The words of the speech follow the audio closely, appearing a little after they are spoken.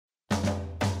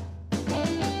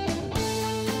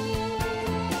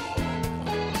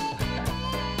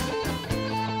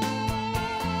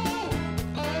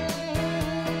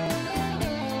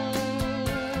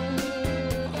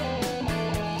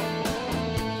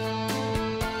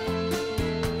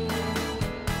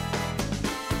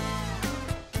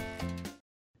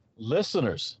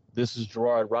Listeners, this is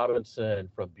Gerard Robinson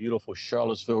from beautiful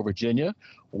Charlottesville, Virginia.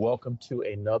 Welcome to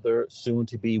another soon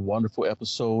to be wonderful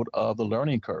episode of The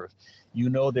Learning Curve. You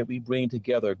know that we bring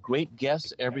together great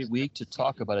guests every week to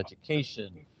talk about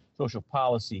education, social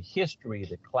policy, history,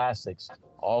 the classics,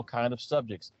 all kind of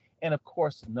subjects. And of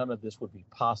course, none of this would be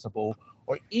possible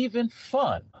or even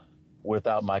fun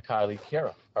without my colleague,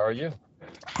 Kara. How are you?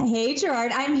 Hey,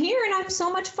 Gerard, I'm here and I have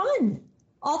so much fun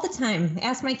all the time.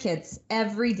 Ask my kids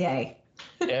every day.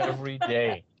 Every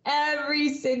day.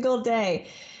 Every single day.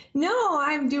 No,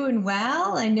 I'm doing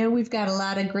well. I know we've got a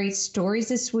lot of great stories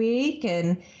this week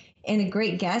and a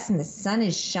great guest, and the sun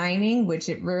is shining, which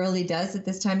it rarely does at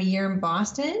this time of year in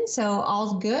Boston. So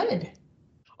all's good.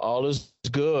 All is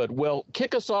good. Well,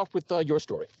 kick us off with your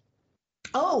story.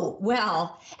 Oh,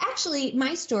 well, actually,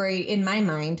 my story in my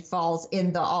mind falls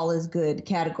in the all is good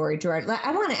category, Gerard.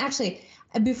 I want to actually,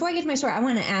 before I get to my story, I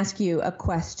want to ask you a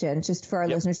question just for our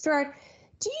listeners. Gerard,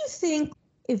 do you think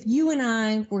if you and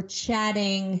I were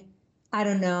chatting, I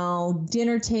don't know,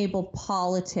 dinner table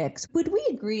politics, would we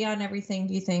agree on everything,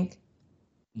 do you think?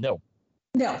 No.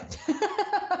 No.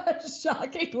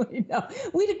 Shockingly, no.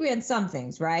 We'd agree on some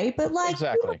things, right? But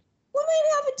exactly. We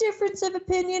might have a difference of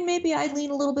opinion. Maybe I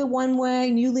lean a little bit one way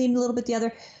and you lean a little bit the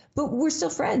other, but we're still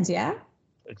friends, yeah?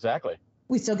 Exactly.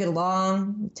 We still get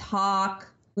along, we talk,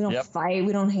 we don't fight,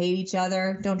 we don't hate each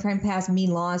other, don't try and pass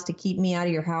mean laws to keep me out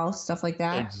of your house, stuff like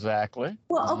that. Exactly.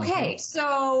 Well, okay,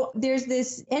 so there's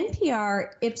this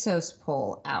NPR Ipsos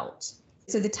poll out.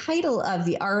 So the title of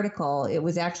the article, it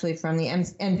was actually from the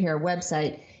NPR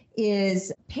website,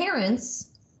 is Parents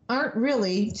Aren't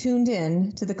Really Tuned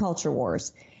In to the Culture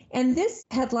Wars. And this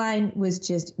headline was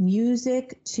just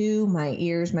music to my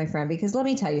ears, my friend, because let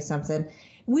me tell you something.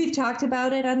 We've talked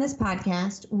about it on this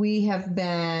podcast. We have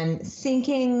been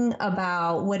thinking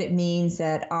about what it means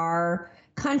that our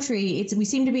country, we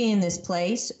seem to be in this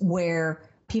place where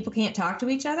people can't talk to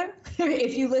each other.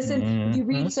 If you listen, if you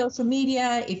read social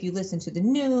media, if you listen to the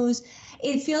news,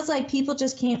 it feels like people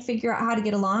just can't figure out how to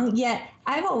get along. Yet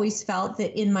I've always felt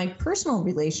that in my personal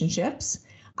relationships,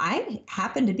 I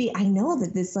know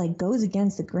that this goes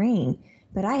against the grain,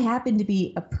 but I happen to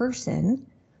be a person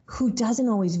who doesn't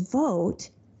always vote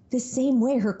the same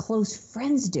way her close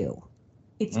friends do.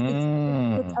 It's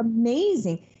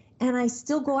amazing. And I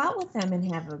still go out with them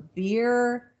and have a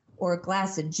beer or a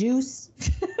glass of juice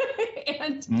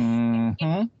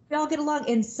and we all get along.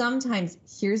 And sometimes,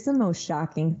 here's the most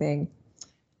shocking thing.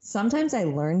 Sometimes I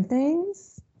learn things.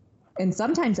 And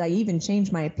sometimes I even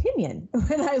change my opinion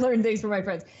when I learn things from my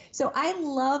friends. So I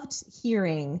loved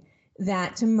hearing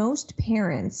that to most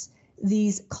parents,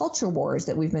 these culture wars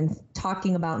that we've been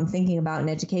talking about and thinking about in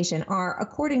education are,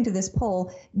 according to this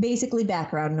poll, basically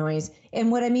background noise. And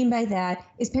what I mean by that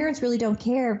is parents really don't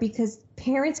care because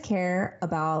parents care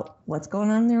about what's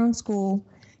going on in their own school.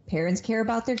 Parents care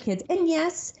about their kids. And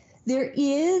yes, there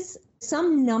is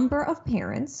some number of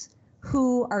parents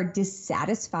who are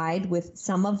dissatisfied with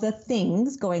some of the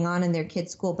things going on in their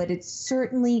kids' school, but it's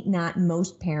certainly not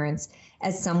most parents,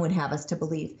 as some would have us to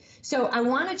believe. So I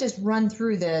want to just run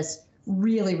through this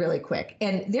really, really quick.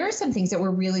 And there are some things that were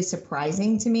really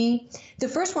surprising to me. The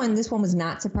first one, this one was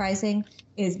not surprising,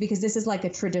 is because this is like a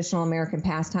traditional American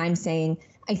pastime saying,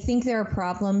 I think there are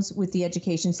problems with the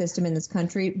education system in this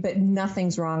country, but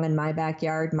nothing's wrong in my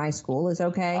backyard. My school is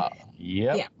okay.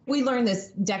 Yeah. We learn this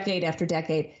decade after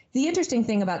decade. The interesting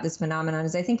thing about this phenomenon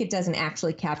is I think it doesn't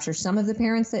actually capture some of the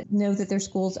parents that know that their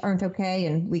schools aren't okay.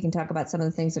 And we can talk about some of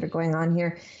the things that are going on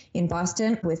here in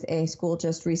Boston with a school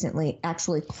just recently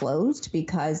actually closed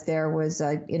because there was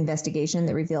an investigation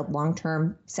that revealed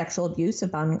long-term sexual abuse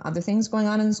among other things going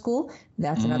on in the school.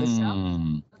 That's another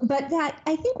show. But that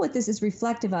I think what this is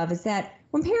reflective of is that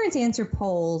when parents answer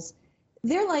polls,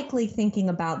 they're likely thinking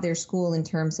about their school in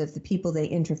terms of the people they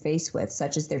interface with,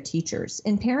 such as their teachers.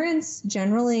 And parents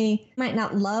generally might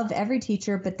not love every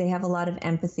teacher, but they have a lot of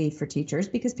empathy for teachers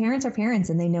because parents are parents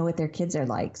and they know what their kids are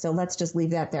like. So let's just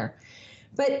leave that there.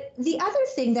 But the other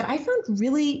thing that I found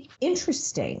really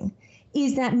interesting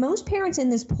is that most parents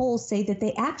in this poll say that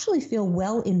they actually feel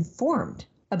well informed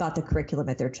about the curriculum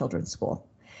at their children's school.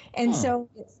 And so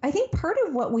I think part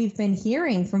of what we've been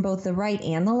hearing from both the right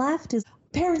and the left is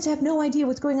parents have no idea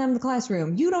what's going on in the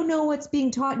classroom. You don't know what's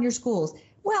being taught in your schools.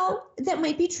 Well, that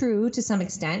might be true to some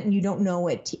extent, and you don't know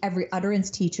what every utterance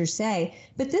teachers say.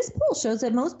 But this poll shows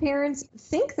that most parents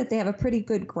think that they have a pretty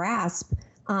good grasp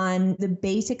on the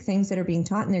basic things that are being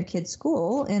taught in their kids'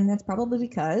 school. And that's probably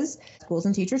because schools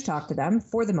and teachers talk to them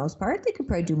for the most part. They could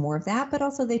probably do more of that, but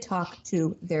also they talk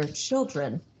to their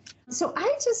children. So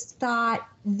I just thought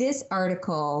this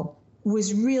article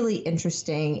was really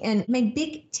interesting. And my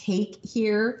big take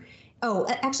here,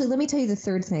 actually, let me tell you the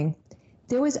third thing.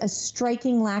 There was a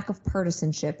striking lack of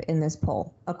partisanship in this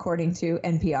poll, according to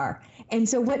NPR. And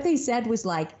so what they said was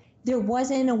like, there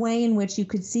wasn't a way in which you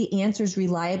could see answers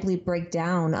reliably break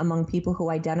down among people who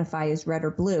identify as red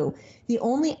or blue. The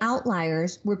only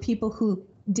outliers were people who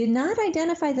did not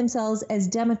identify themselves as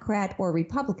Democrat or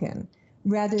Republican.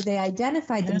 Rather, they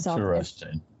identified themselves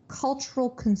as cultural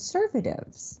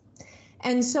conservatives.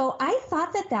 And so I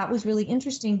thought that that was really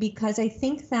interesting because I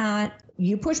think that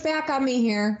you push back on me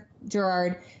here,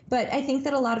 Gerard, but I think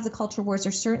that a lot of the culture wars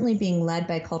are certainly being led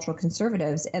by cultural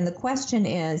conservatives. And the question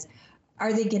is,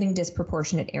 are they getting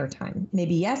disproportionate airtime?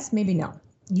 Maybe yes, maybe no.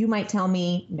 You might tell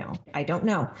me no, I don't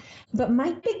know. But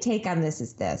my big take on this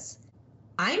is this.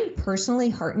 I'm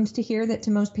personally heartened to hear that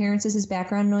to most parents this is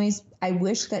background noise. I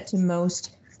wish that to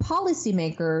most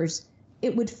policymakers,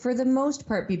 it would for the most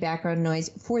part be background noise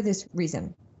for this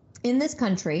reason. In this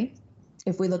country,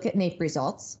 if we look at NAEP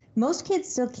results, most kids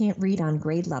still can't read on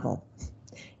grade level.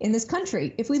 In this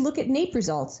country, if we look at NAEP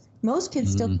results, most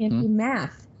kids still can't do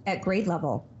math at grade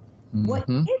level. What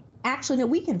kids actually, no,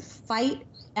 we can fight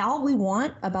all we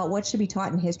want about what should be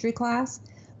taught in history class,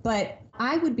 but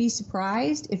I would be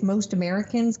surprised if most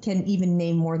Americans can even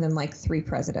name more than like 3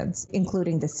 presidents,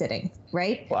 including the sitting,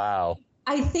 right? Wow.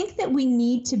 I think that we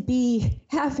need to be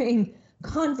having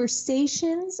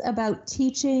conversations about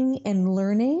teaching and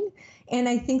learning. And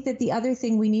I think that the other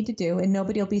thing we need to do, and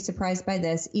nobody will be surprised by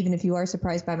this, even if you are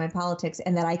surprised by my politics,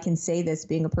 and that I can say this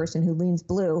being a person who leans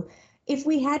blue, if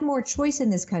we had more choice in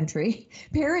this country,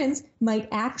 parents might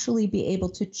actually be able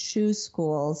to choose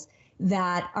schools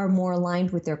that are more aligned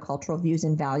with their cultural views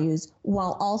and values,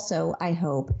 while also, I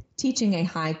hope, teaching a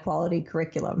high quality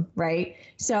curriculum, right?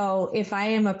 So if I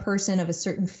am a person of a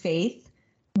certain faith,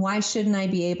 why shouldn't I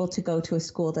be able to go to a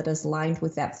school that is aligned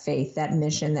with that faith, that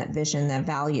mission, that vision, that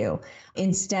value,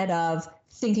 instead of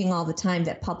thinking all the time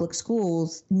that public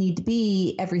schools need to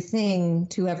be everything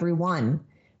to everyone,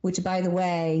 which, by the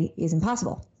way, is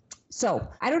impossible. So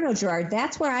I don't know, Gerard,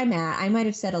 that's where I'm at. I might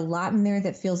have said a lot in there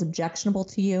that feels objectionable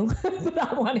to you, but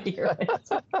I want to hear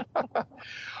it.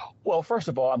 Well, first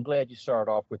of all, I'm glad you started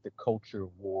off with the culture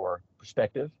war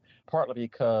perspective, partly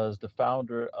because the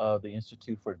founder of the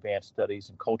Institute for Advanced Studies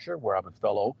in Culture, where I'm a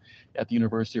fellow at the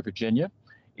University of Virginia,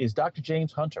 is Dr.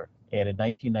 James Hunter. And in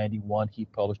 1991, he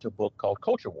published a book called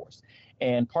Culture Wars.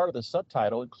 And part of the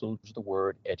subtitle includes the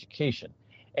word education.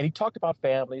 And he talked about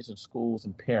families and schools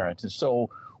and parents. And so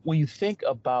when you think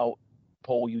about the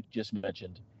poll you just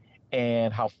mentioned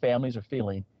and how families are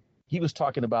feeling, he was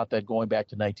talking about that going back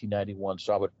to 1991.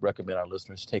 So I would recommend our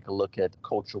listeners take a look at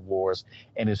Culture Wars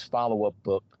and his follow-up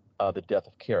book, The Death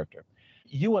of Character.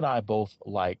 You and I both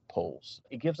like polls.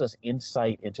 It gives us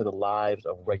insight into the lives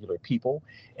of regular people.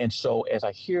 And so as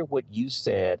I hear what you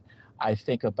said, I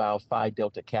think about Phi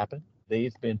Delta Kappa.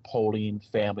 They've been polling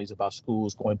families about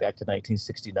schools going back to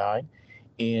 1969.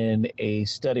 In a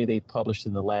study they published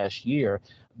in the last year,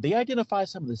 they identify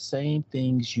some of the same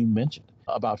things you mentioned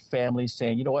about families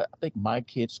saying, you know what, I think my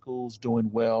kid's school's doing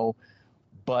well,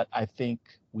 but I think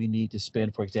we need to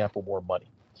spend, for example, more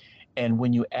money. And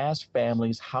when you ask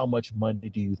families how much money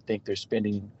do you think they're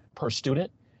spending per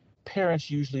student, parents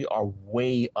usually are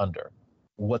way under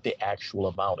what the actual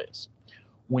amount is.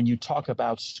 When you talk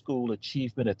about school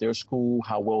achievement at their school,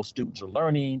 how well students are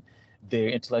learning, their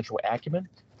intellectual acumen,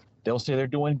 they'll say they're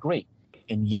doing great.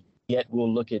 And yet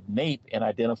we'll look at NAEP and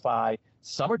identify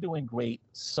some are doing great,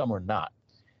 some are not.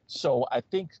 So I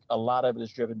think a lot of it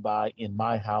is driven by in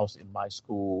my house, in my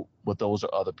school, but those are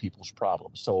other people's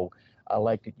problems. So I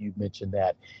like that you mentioned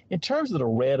that. In terms of the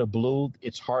red or blue,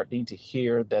 it's heartening to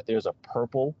hear that there's a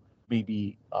purple,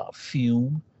 maybe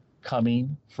fume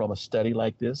coming from a study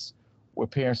like this, where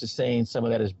parents are saying some of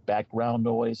that is background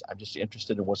noise. I'm just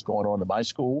interested in what's going on in my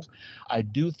school. I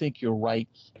do think you're right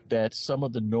that some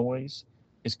of the noise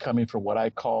is coming from what I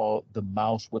call the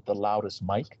mouse with the loudest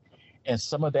mic. And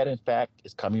some of that, in fact,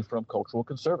 is coming from cultural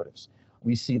conservatives.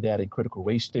 We see that in critical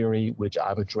race theory, which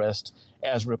I've addressed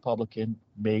as a Republican,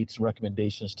 made some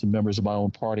recommendations to members of my own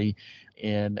party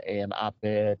in an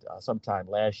op-ed sometime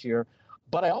last year.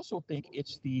 But I also think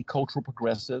it's the cultural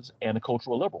progressives and the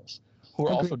cultural liberals who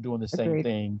are also doing the same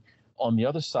thing on the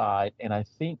other side. And I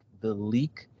think the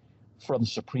leak from the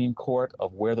Supreme Court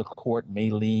of where the court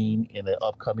may lean in the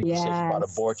upcoming decision about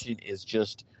abortion is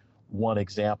just one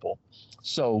example.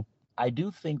 So I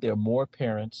do think there are more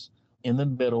parents in the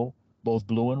middle, both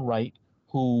blue and right,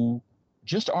 who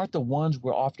just aren't the ones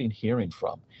we're often hearing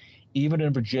from. Even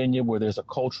in Virginia, where there's a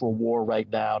cultural war right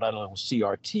now, not only with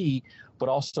CRT, but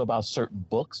also about certain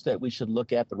books that we should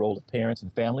look at, the role of parents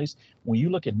and families. When you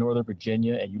look at Northern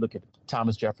Virginia and you look at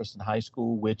Thomas Jefferson High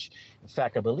School, which in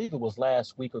fact, I believe it was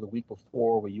last week or the week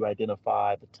before where you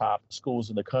identified the top schools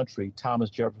in the country,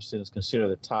 Thomas Jefferson is considered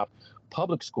the top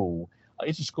public school.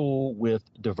 It's a school with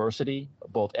diversity,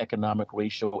 both economic,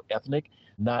 racial, ethnic,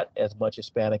 not as much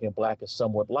Hispanic and Black as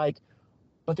some would like.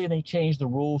 But then they changed the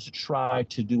rules to try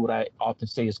to do what I often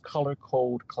say is color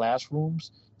code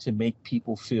classrooms to make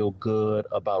people feel good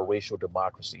about racial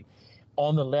democracy.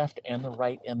 On the left and the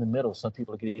right and the middle, some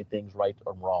people are getting things right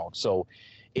or wrong. So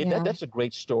that's a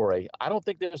great story. I don't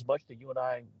think there's much that you and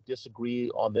I disagree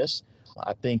on this.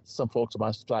 I think some folks on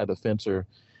my side of the fence are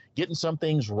getting some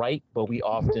things right, but we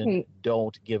often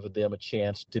don't give them a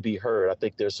chance to be heard. I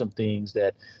think there's some things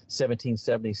that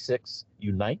 1776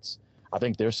 unites. I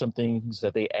think there's some things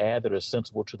that they add that are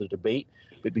sensible to the debate,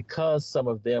 but because some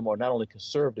of them are not only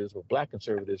conservatives, but Black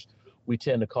conservatives, we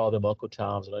tend to call them Uncle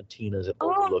Toms and Aunt Tinas and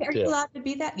overlook them. Are you allowed to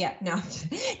be that? Yeah, no.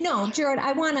 No, Jared,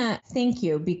 I want to thank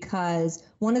you because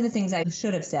one of the things I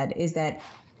should have said is that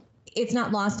it's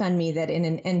not lost on me that in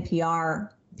an NPR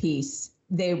piece,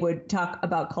 they would talk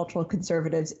about cultural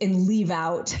conservatives and leave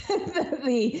out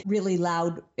the really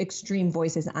loud, extreme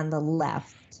voices on the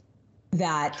left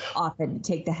that often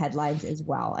take the headlines as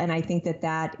well. And I think that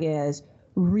that is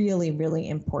really, really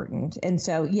important. And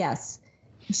so, yes,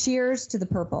 cheers to the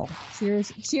purple. Cheers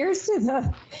to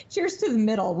the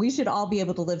middle. We should all be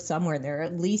able to live somewhere there,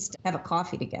 at least have a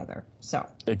coffee together. So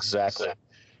exactly.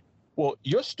 Well,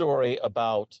 your story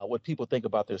about what people think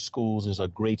about their schools is a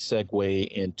great segue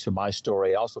into my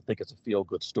story. I also think it's a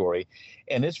feel-good story,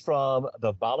 and it's from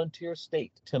the volunteer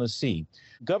state, Tennessee.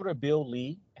 Governor Bill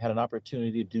Lee had an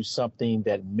opportunity to do something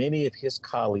that many of his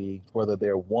colleagues, whether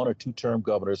they're one or two-term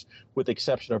governors, with the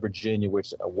exception of Virginia, which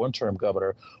is a one-term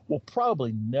governor, will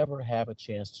probably never have a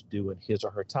chance to do in his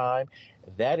or her time.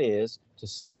 That is to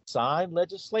sign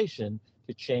legislation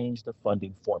to change the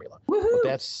funding formula. But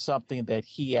that's something that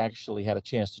he actually had a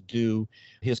chance to do.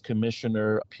 His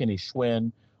commissioner, Penny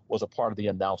Schwinn, was a part of the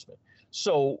announcement.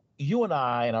 So you and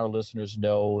I and our listeners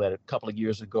know that a couple of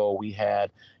years ago, we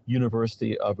had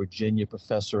University of Virginia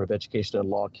professor of education and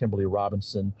law, Kimberly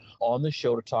Robinson, on the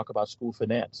show to talk about school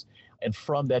finance. And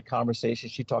from that conversation,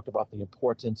 she talked about the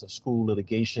importance of school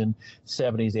litigation,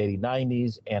 70s, 80s,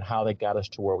 90s, and how they got us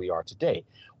to where we are today.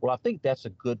 Well, I think that's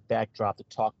a good backdrop to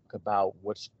talk about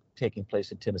what's taking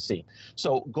place in Tennessee.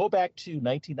 So go back to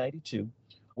 1992,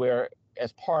 where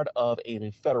as part of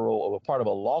a federal or part of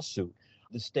a lawsuit,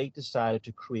 the state decided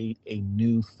to create a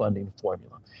new funding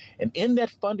formula. And in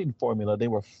that funding formula, there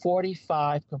were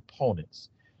 45 components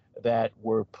that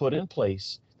were put in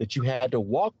place that you had to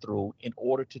walk through in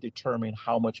order to determine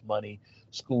how much money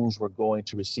schools were going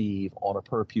to receive on a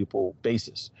per pupil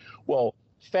basis. Well,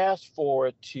 fast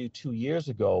forward to 2 years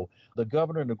ago, the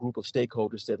governor and a group of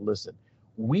stakeholders said, listen,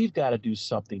 we've got to do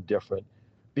something different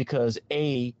because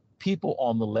people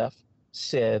on the left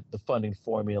said the funding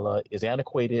formula is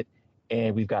antiquated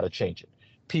and we've got to change it.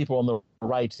 People on the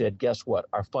right said, guess what?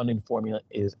 Our funding formula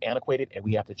is antiquated and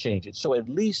we have to change it. So at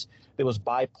least there was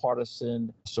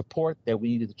bipartisan support that we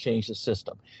needed to change the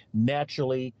system.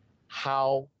 Naturally,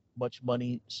 how much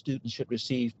money students should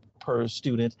receive per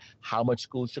student, how much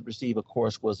schools should receive, of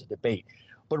course, was a debate.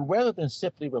 But rather than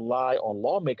simply rely on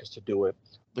lawmakers to do it,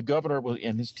 the governor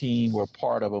and his team were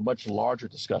part of a much larger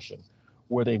discussion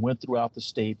where they went throughout the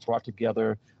state, brought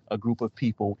together a group of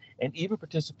people, and even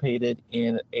participated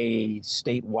in a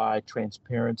statewide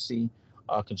transparency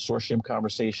consortium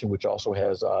conversation, which also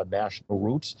has national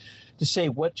roots, to say,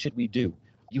 what should we do?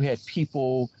 You had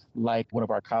people like one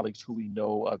of our colleagues who we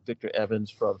know, Victor Evans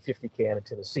from 50 Can in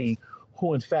Tennessee,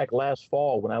 who in fact last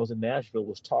fall when I was in Nashville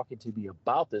was talking to me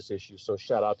about this issue. So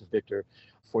shout out to Victor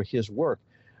for his work.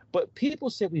 But people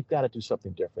said we've got to do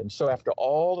something different. So after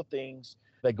all the things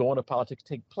that go into politics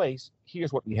take place,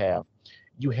 here's what we have.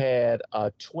 You had a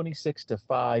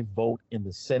 26-5 vote in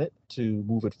the Senate to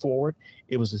move it forward.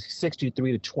 It was a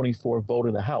 63-24 vote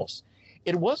in the House.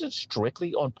 It wasn't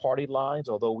strictly on party lines,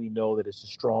 although we know that it's a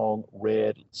strong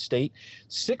red state.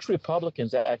 6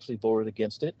 Republicans actually voted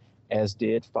against it, as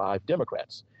did 5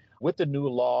 Democrats. With the new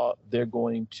law, they're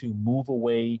going to move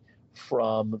away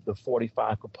from the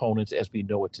 45 components as we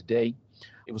know it today.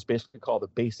 It was basically called the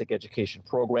Basic Education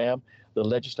Program. The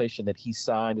legislation that he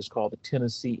signed is called the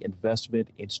Tennessee Investment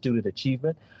in Student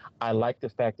Achievement. I like the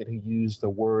fact that he used the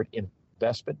word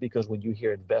investment because when you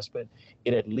hear investment,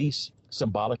 it at least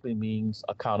symbolically means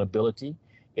accountability.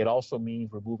 It also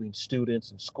means removing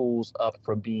students and schools up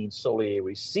from being solely a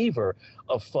receiver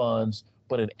of funds,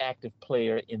 but an active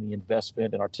player in the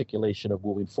investment and articulation of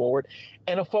moving forward,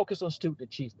 and a focus on student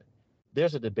achievement.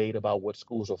 There's a debate about what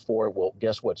schools are for. Well,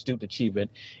 guess what? Student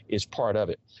achievement is part of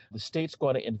it. The state's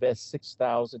going to invest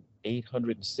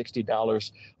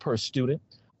 $6,860 per student.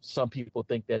 Some people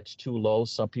think that's too low.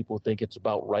 Some people think it's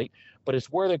about right, but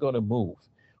it's where they're going to move.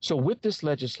 So with this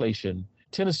legislation,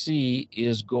 Tennessee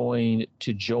is going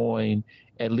to join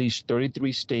at least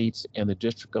 33 states and the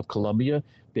District of Columbia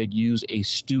that use a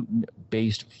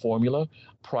student-based formula.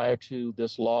 Prior to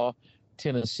this law,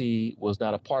 Tennessee was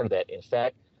not a part of that. In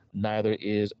fact, neither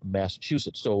is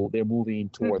Massachusetts. So they're moving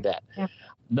toward that. Yeah.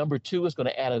 Number two is going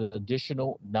to add an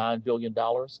additional $9 billion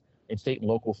in state and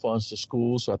local funds to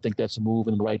schools. So I think that's a move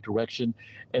in the right direction.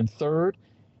 And third,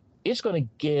 it's going to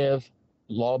give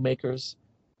lawmakers,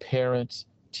 parents,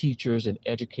 teachers, and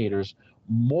educators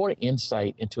more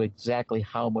insight into exactly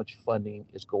how much funding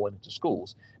is going into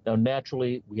schools. Now,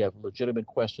 naturally, we have legitimate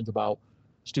questions about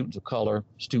students of color,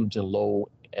 students in low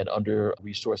and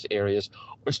under-resourced areas,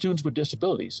 or students with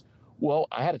disabilities. Well,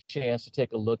 I had a chance to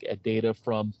take a look at data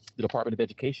from the Department of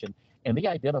Education, and they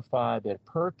identified that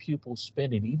per pupil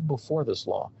spending, even before this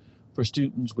law, for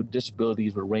students with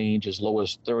disabilities would range as low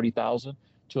as $30,000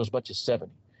 to as much as $70,000.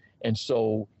 And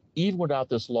so even without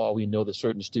this law, we know that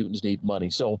certain students need money.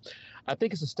 So I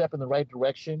think it's a step in the right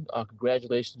direction.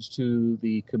 Congratulations to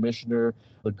the commissioner,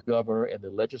 the governor, and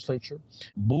the legislature.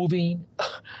 Moving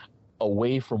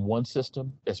away from one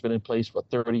system that's been in place for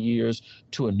 30 years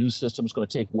to a new system is going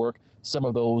to take work. Some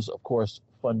of those, of course,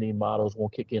 funding models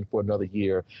won't kick in for another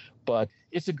year, but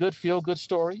it's a good feel-good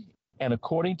story. And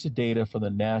according to data from the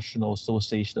National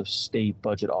Association of State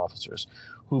Budget Officers,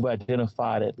 who've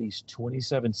identified at least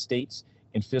 27 states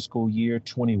in fiscal year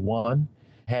 21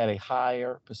 had a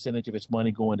higher percentage of its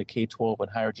money going to K-12 and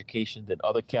higher education than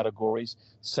other categories,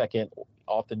 second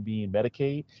often being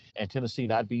Medicaid, and Tennessee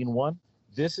not being one.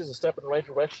 This is a step in the right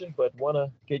direction, but want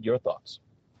to get your thoughts.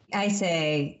 I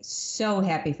say so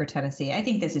happy for Tennessee. I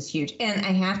think this is huge. And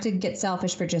I have to get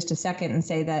selfish for just a second and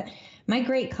say that my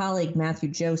great colleague, Matthew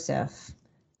Joseph,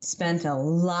 spent a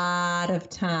lot of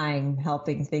time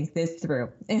helping think this through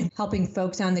and helping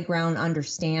folks on the ground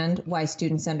understand why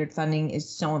student-centered funding is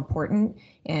so important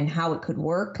and how it could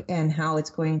work and how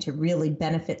it's going to really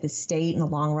benefit the state in the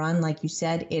long run. Like you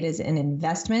said, it is an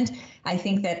investment. I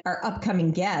think that our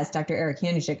upcoming guest, Dr. Eric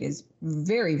Hanushek, is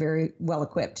very, very well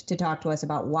equipped to talk to us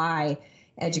about why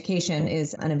education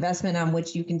is an investment on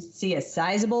which you can see a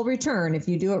sizable return if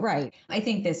you do it right. I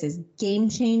think this is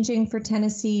game-changing for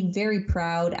Tennessee. Very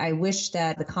proud. I wish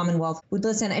that the Commonwealth would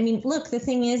listen. I mean, look, the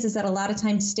thing is that a lot of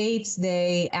times states,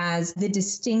 they, as the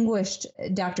distinguished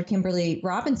Dr. Kimberly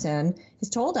Robinson has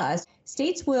told us,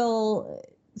 states will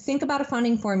think about a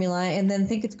funding formula and then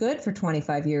think it's good for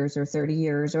 25 years or 30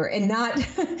 years and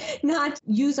not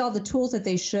use all the tools that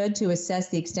they should to assess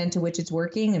the extent to which it's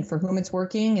working and for whom it's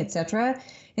working, et cetera.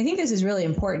 I think this is really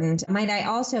important. Might I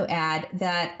also add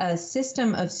that a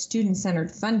system of student-centered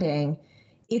funding,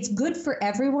 it's good for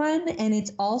everyone and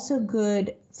it's also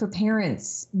good for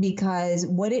parents, because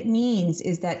what it means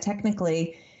is that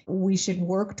technically we should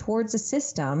work towards a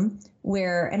system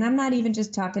where, and I'm not even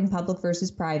just talking public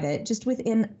versus private, just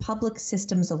within public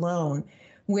systems alone,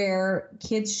 where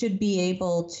kids should be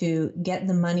able to get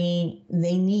the money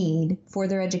they need for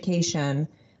their education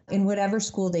in whatever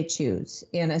school they choose.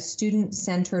 And a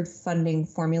student-centered funding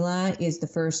formula is the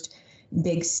first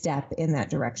big step in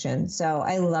that direction. So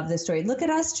I love this story. Look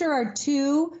at us for our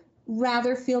two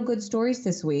rather feel-good stories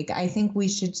this week. I think we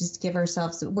should just give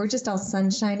ourselves, we're just all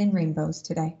sunshine and rainbows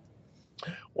today.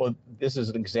 Well, this is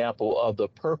an example of the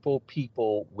purple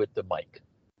people with the mic.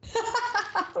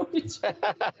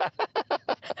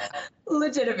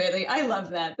 Legitimately. I love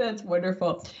that. That's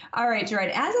wonderful. All right, Gerard.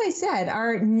 As I said,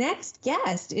 our next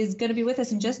guest is going to be with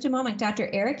us in just a moment, Dr.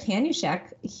 Eric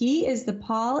Hanushek. He is the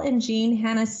Paul and Jean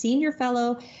Hanna Senior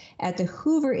Fellow at the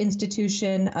Hoover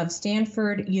Institution of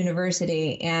Stanford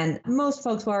University. And most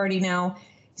folks will already know,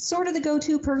 sort of the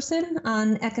go-to person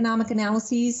on economic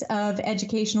analyses of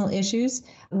educational issues.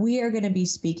 We are going to be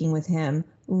speaking with him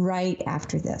right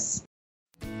after this.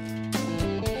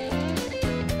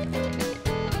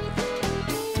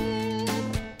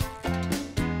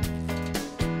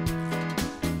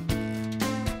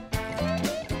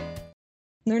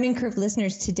 Learning Curve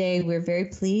listeners, today we're very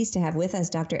pleased to have with us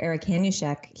Dr. Eric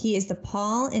Hanushek. He is the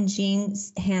Paul and Jean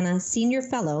Hanna Senior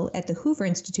Fellow at the Hoover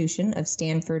Institution of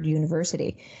Stanford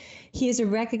University. He is a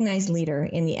recognized leader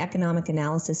in the economic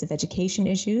analysis of education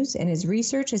issues, and his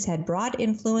research has had broad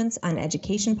influence on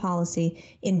education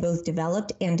policy in both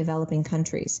developed and developing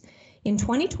countries. In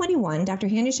 2021, Dr.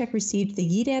 Hanushek received the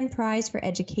Yeadon Prize for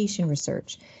Education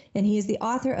Research, and he is the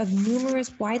author of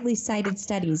numerous widely cited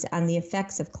studies on the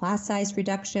effects of class size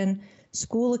reduction,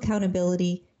 school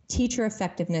accountability, teacher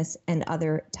effectiveness, and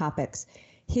other topics.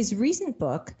 His recent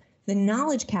book, The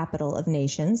Knowledge Capital of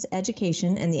Nations,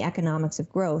 Education and the Economics of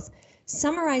Growth,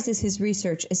 summarizes his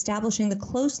research establishing the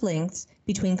close links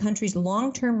between countries'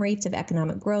 long-term rates of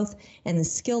economic growth and the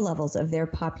skill levels of their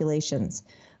populations.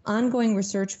 Ongoing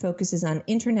research focuses on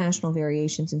international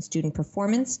variations in student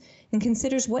performance and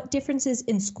considers what differences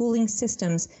in schooling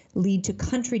systems lead to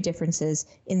country differences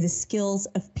in the skills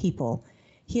of people.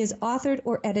 He has authored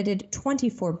or edited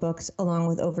 24 books along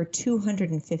with over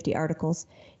 250 articles.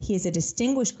 He is a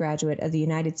distinguished graduate of the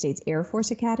United States Air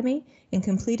Force Academy and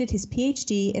completed his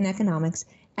PhD in economics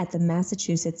at the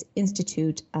Massachusetts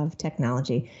Institute of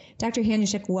Technology. Dr.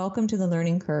 Hanushek, welcome to the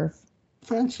Learning Curve.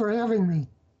 Thanks for having me.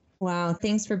 Wow,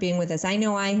 thanks for being with us. I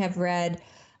know I have read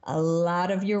a lot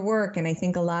of your work, and I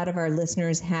think a lot of our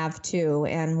listeners have too.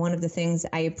 And one of the things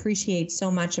I appreciate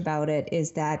so much about it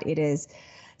is that it is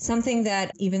something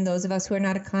that even those of us who are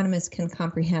not economists can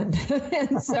comprehend.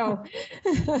 And so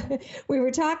we were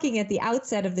talking at the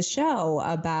outset of the show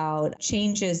about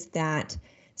changes that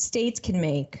states can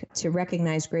make to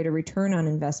recognize greater return on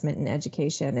investment in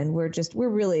education. And we're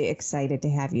really excited to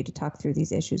have you to talk through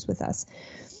these issues with us.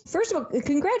 First of all,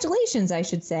 congratulations, I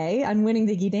should say, on winning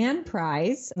the Guidan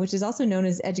Prize, which is also known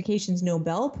as Education's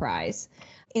Nobel Prize.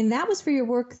 And that was for your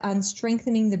work on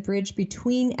strengthening the bridge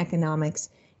between economics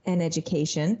and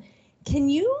education. Can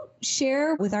you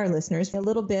share with our listeners a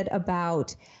little bit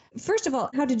about, first of all,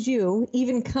 how did you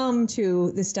even come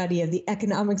to the study of the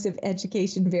economics of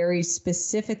education very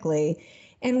specifically?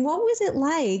 And what was it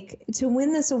like to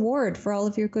win this award for all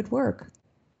of your good work?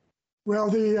 Well,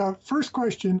 the first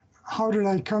question, how did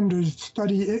I come to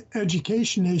study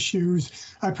education issues?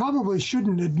 I probably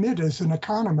shouldn't admit as an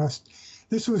economist.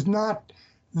 This was not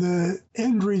the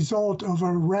end result of a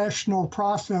rational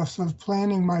process of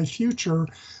planning my future,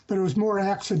 but it was more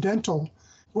accidental.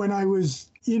 When I was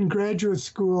in graduate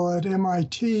school at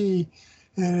MIT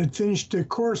and had finished a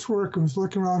coursework and was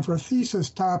looking around for a thesis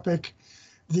topic,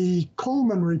 the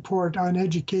Coleman report on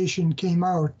education came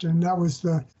out, and that was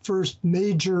the first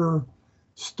major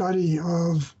study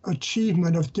of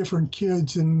achievement of different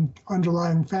kids and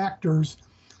underlying factors.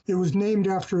 It was named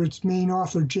after its main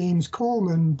author, James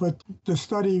Coleman, but the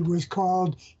study was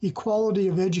called Equality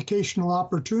of Educational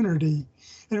Opportunity.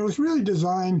 And it was really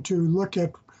designed to look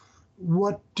at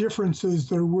what differences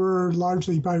there were,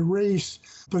 largely by race,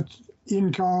 but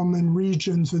income and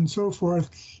regions and so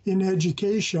forth in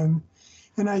education.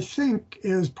 And I think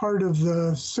as part of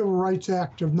the Civil Rights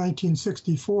Act of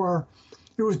 1964,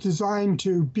 it was designed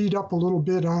to beat up a little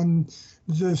bit on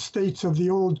the states of the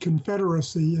old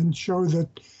Confederacy and show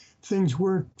that things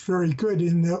weren't very good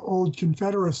in the old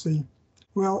Confederacy.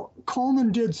 Well,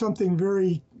 Coleman did something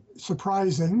very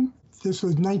surprising. This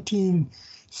was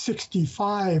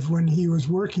 1965 when he was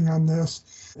working on this.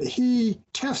 He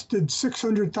tested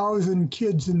 600,000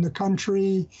 kids in the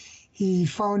country. He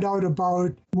found out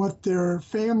about what their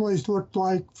families looked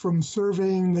like from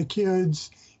surveying the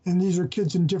kids, and these are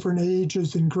kids in different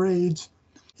ages and grades.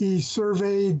 He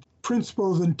surveyed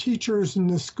principals and teachers in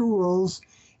the schools,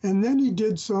 and then he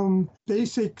did some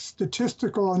basic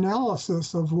statistical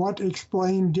analysis of what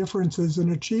explained differences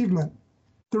in achievement.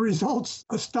 The results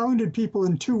astounded people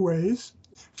in two ways.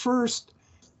 First,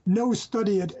 no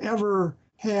study had ever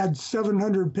had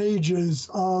 700 pages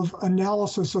of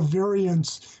analysis of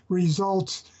variance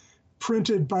results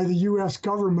printed by the U.S.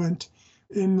 government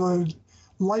in the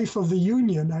life of the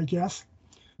Union, I guess.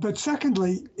 But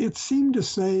secondly, it seemed to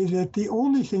say that the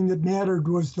only thing that mattered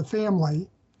was the family,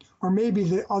 or maybe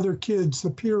the other kids,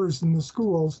 the peers in the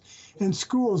schools, and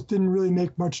schools didn't really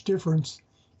make much difference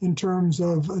in terms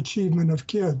of achievement of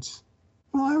kids.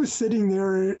 Well, I was sitting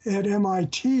there at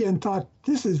MIT and thought,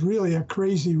 this is really a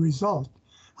crazy result.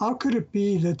 How could it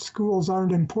be that schools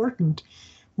aren't important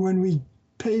when we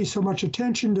pay so much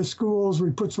attention to schools,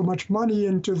 we put so much money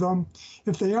into them?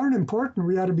 If they aren't important,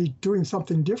 we ought to be doing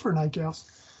something different, I guess.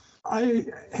 I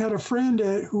had a friend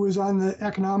who was on the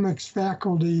economics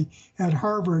faculty at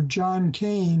Harvard, John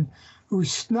Kane, who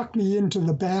snuck me into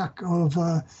the back of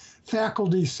a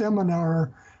faculty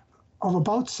seminar of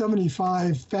about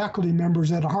 75 faculty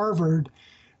members at Harvard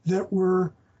that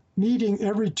were meeting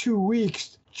every 2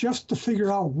 weeks just to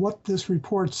figure out what this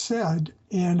report said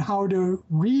and how to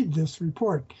read this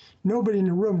report. Nobody in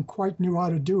the room quite knew how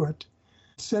to do it.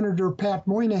 Senator Pat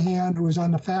Moynihan, who was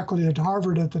on the faculty at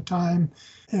Harvard at the time,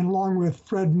 and along with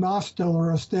Fred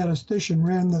Mosteller, a statistician,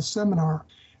 ran the seminar.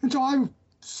 And so I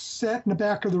sat in the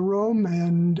back of the room,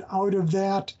 and out of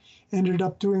that ended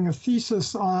up doing a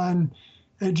thesis on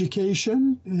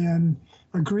education and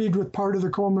agreed with part of the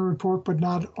Coleman report, but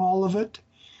not all of it.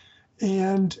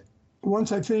 And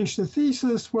once I finished the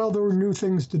thesis, well, there were new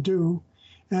things to do.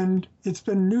 And it's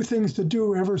been new things to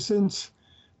do ever since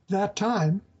that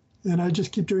time. And I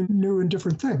just keep doing new and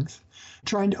different things,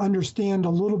 trying to understand a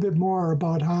little bit more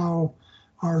about how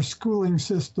our schooling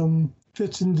system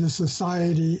fits into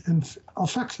society and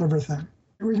affects everything.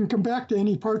 We can come back to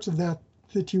any parts of that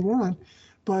you want,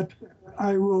 but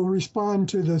I will respond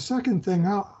to the second thing.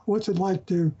 What's it like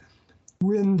to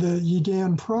win the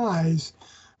Yedan Prize?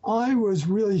 I was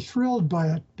really thrilled by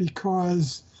it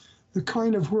because the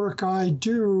kind of work I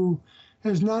do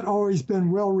has not always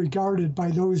been well regarded by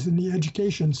those in the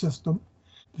education system.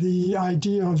 The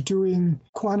idea of doing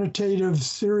quantitative,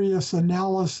 serious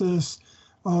analysis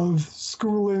of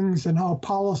schoolings and how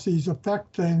policies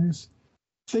affect things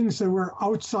that were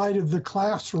outside of the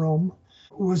classroom,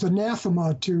 was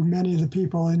anathema to many of the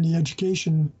people in the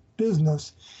education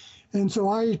business. And so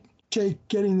I take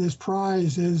getting this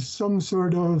prize as some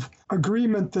sort of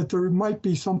agreement that there might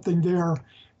be something there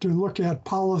to look at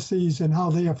policies and how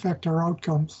they affect our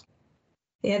outcomes.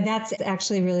 Yeah, that's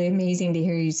actually really amazing to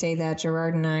hear you say that.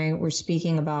 Gerard and I were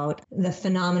speaking about the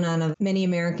phenomenon of many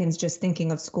Americans just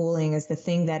thinking of schooling as the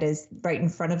thing that is right in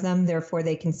front of them. Therefore,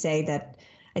 they can say that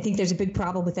I think there's a big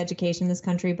problem with education in this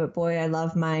country, but boy, I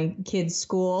love my kids'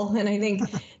 school. And I think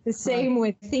the same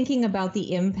with thinking about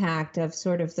the impact of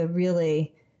sort of the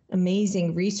really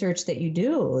amazing research that you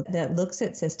do that looks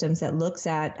at systems, that looks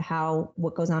at how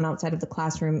what goes on outside of the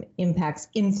classroom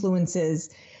influences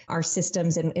our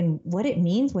systems and what it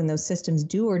means when those systems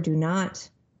do or do not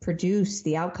produce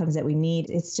the outcomes that we need.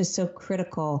 It's just so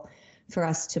critical for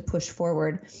us to push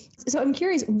forward. So I'm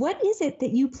curious, what is it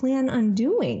that you plan on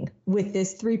doing with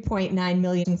this $3.9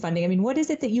 million in funding? I mean, what is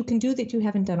it that you can do that you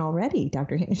haven't done already,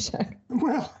 Dr. Hanushek?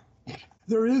 Well,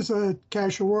 there is a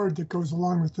cash award that goes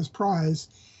along with this prize,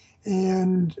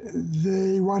 and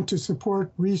they want to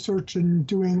support research and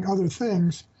doing other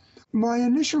things. My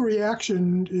initial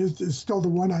reaction is still the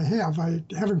one I have. I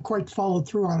haven't quite followed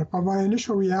through on it, but my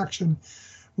initial reaction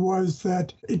was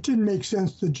that it didn't make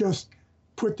sense to just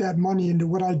put that money into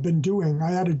what I'd been doing.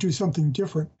 I had to do something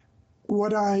different.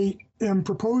 What I am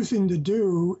proposing to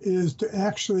do is to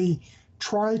actually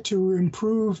try to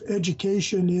improve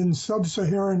education in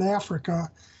sub-Saharan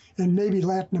Africa and maybe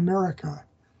Latin America.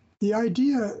 The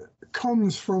idea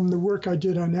comes from the work I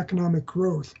did on economic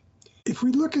growth. If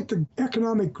we look at the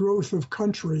economic growth of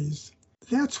countries,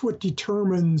 that's what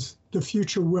determines the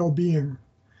future well-being.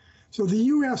 So the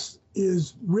U.S.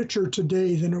 is richer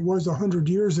today than it was 100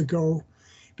 years ago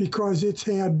because it's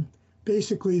had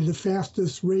basically the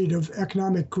fastest rate of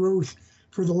economic growth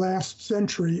for the last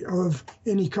century of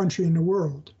any country in the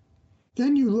world.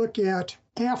 Then you look at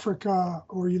Africa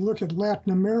or you look at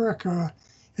Latin America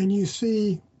and you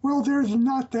see, well, they're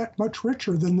not that much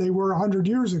richer than they were 100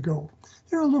 years ago.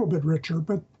 They're a little bit richer,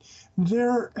 but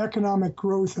their economic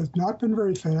growth has not been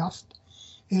very fast,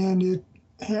 and it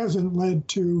hasn't led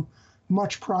to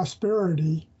much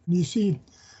prosperity. You see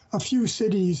a few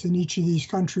cities in each of these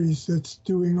countries that's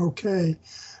doing okay,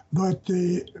 but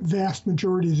the vast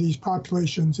majority of these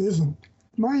populations isn't.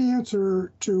 My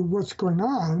answer to what's going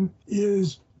on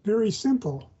is very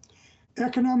simple.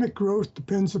 Economic growth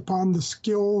depends upon the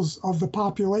skills of the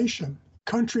population.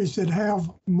 Countries that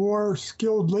have more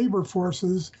skilled labor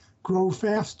forces grow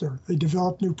faster. They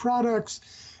develop new products,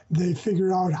 they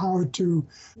figure out how to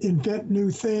invent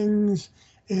new things,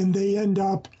 and they end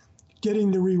up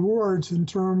getting the rewards in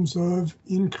terms of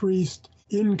increased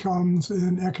incomes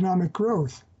and economic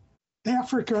growth.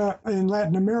 Africa and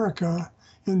Latin America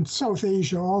and South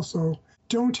Asia also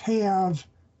don't have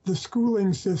the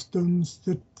schooling systems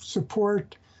that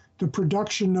support the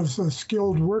production of a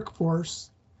skilled workforce.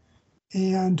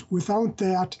 And without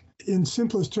that, in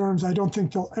simplest terms, I don't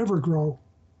think they'll ever grow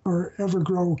or ever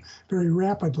grow very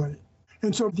rapidly.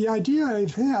 And so the idea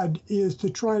I've had is to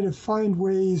try to find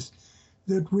ways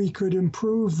that we could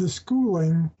improve the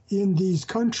schooling in these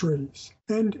countries.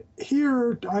 And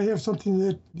here I have something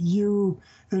that you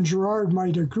and Gerard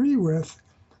might agree with.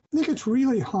 I think it's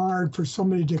really hard for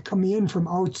somebody to come in from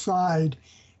outside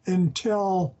and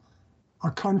tell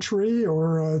a country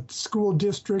or a school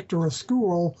district or a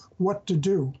school what to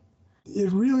do.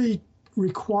 It really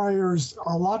requires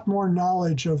a lot more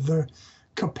knowledge of the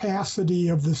capacity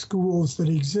of the schools that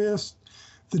exist,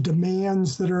 the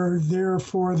demands that are there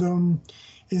for them,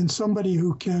 and somebody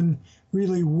who can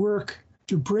really work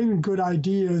to bring good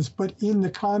ideas, but in the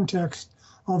context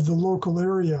of the local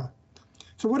area.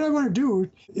 So what I want to do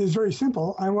is very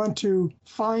simple. I want to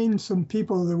find some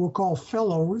people that we'll call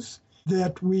fellows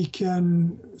that we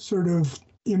can sort of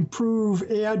improve,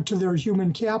 add to their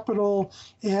human capital,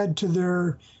 add to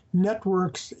their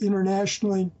networks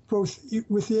internationally, both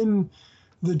within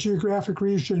the geographic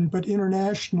region, but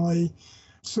internationally,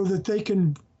 so that they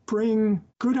can bring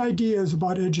good ideas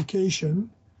about education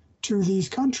to these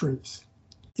countries.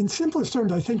 In simplest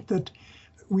terms, I think that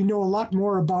we know a lot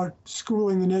more about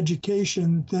schooling and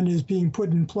education than is being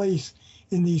put in place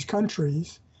in these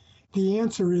countries. The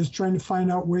answer is trying to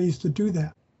find out ways to do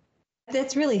that.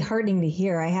 That's really heartening to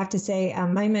hear. I have to say,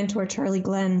 my mentor, Charlie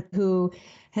Glenn, who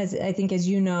has, I think, as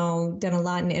you know, done a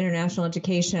lot in international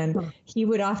education, he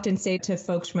would often say to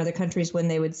folks from other countries when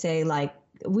they would say, like,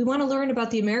 we want to learn about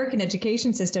the American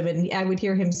education system. And I would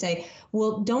hear him say,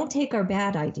 well, don't take our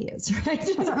bad ideas, right?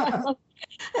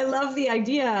 I love the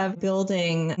idea of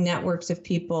building networks of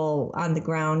people on the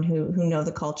ground who know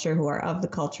the culture, who are of the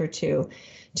culture to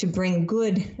bring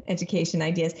good education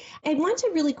ideas. I want to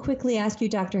really quickly ask you,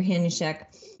 Dr. Hanushek,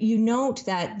 you note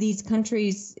that these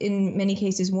countries in many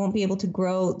cases won't be able to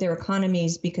grow their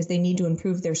economies because they need to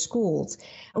improve their schools.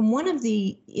 And one of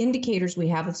the indicators we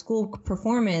have of school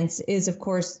performance is, of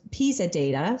course, PISA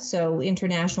data, so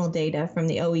international data from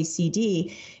the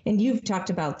OECD. And you've talked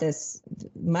about this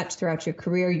much throughout your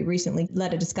career. You recently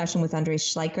led a discussion with Andres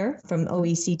Schleicher from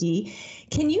OECD.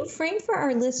 Can you frame for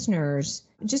our listeners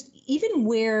just even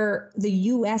where the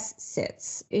U.S.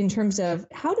 sits in terms of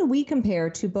how do we compare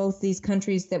to both these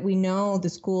countries that we know the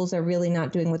schools are really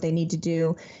not doing what they need to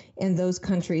do and those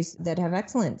countries that have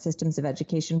excellent systems of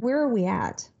education? Where are we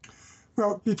at?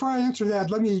 Well, before I answer that,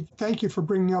 let me thank you for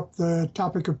bringing up the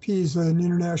topic of PISA and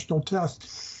international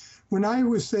tests. When I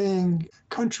was saying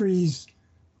countries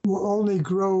will only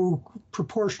grow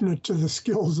proportionate to the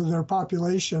skills of their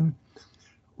population,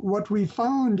 what we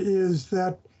found is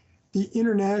that the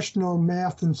international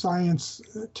math and science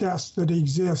tests that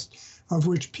exist, of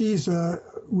which PISA,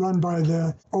 run by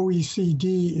the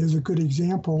OECD, is a good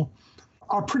example,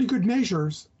 are pretty good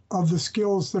measures of the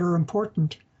skills that are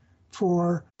important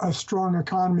for a strong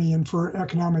economy and for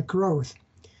economic growth.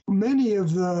 Many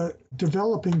of the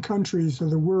developing countries of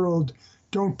the world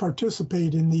don't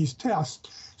participate in these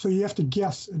tests, so you have to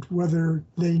guess at whether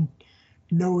they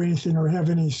know anything or have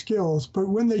any skills. But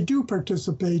when they do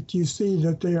participate, you see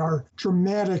that they are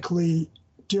dramatically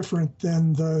different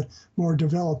than the more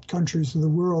developed countries of the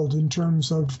world in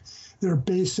terms of their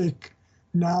basic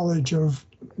knowledge of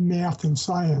math and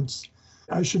science.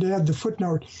 I should add the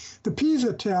footnote. The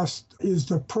PISA test is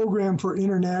the Program for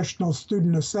International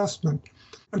Student Assessment,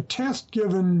 a test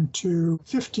given to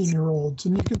 15-year-olds.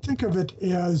 And you can think of it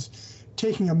as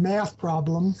taking a math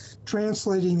problem,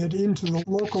 translating it into the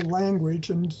local language,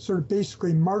 and sort of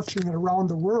basically marching it around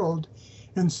the world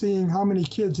and seeing how many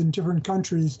kids in different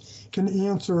countries can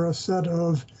answer a set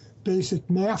of basic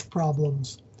math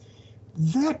problems.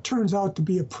 That turns out to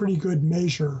be a pretty good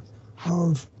measure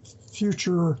of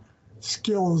future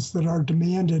skills that are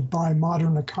demanded by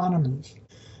modern economies.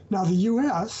 Now, the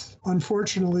U.S.,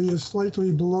 unfortunately, is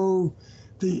slightly below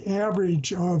the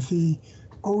average of the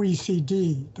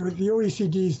OECD. The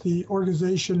OECD is the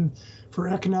Organization for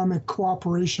Economic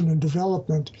Cooperation and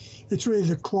Development. It's really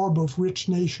the club of rich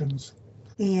nations.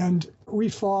 And we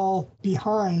fall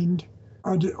behind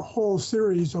a whole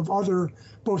series of other,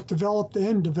 both developed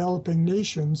and developing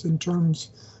nations in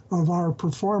terms of our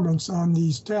performance on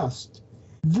these tests.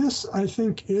 This, I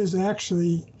think, is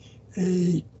actually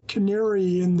a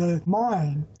canary in the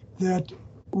mine that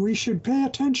we should pay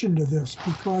attention to this,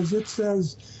 because it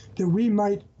says that we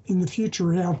might in the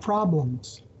future have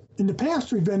problems. In the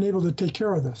past, we've been able to take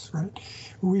care of this, right?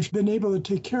 We've been able to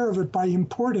take care of it by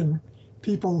importing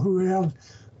people who have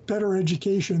better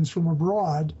educations from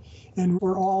abroad, and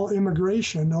we're all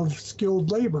immigration of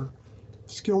skilled labor.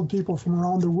 Skilled people from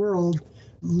around the world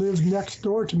live next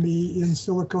door to me in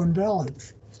Silicon Valley.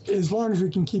 As long as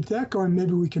we can keep that going,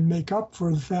 maybe we can make up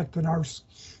for the fact that our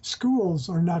schools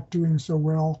are not doing so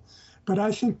well. But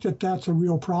I think that that's a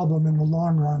real problem in the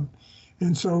long run.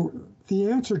 And so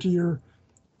the answer to your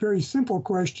very simple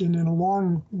question in a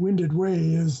long-winded way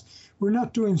is we're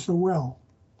not doing so well,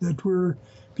 that we're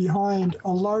behind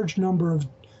a large number of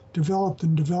developed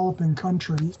and developing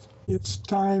countries. It's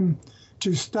time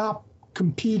to stop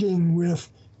competing with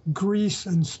Greece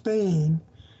and Spain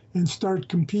and start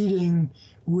competing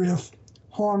with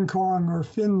Hong Kong or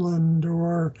Finland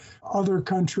or other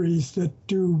countries that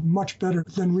do much better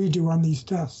than we do on these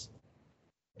tests.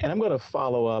 And I'm going to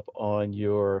follow up on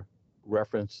your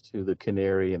reference to the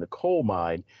canary in the coal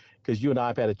mine, because you and I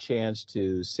have had a chance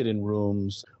to sit in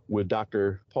rooms with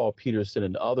Dr. Paul Peterson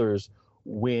and others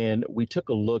when we took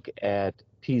a look at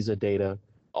PISA data.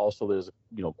 Also, there's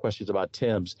questions about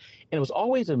TIMSS. And it was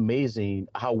always amazing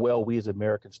how well we as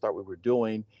Americans thought we were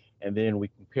doing. And then we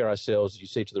compare ourselves, as you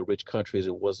say, to the rich countries,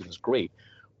 it wasn't as great.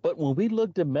 But when we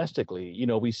look domestically,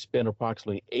 we spend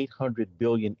approximately 800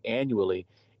 billion annually.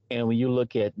 And when you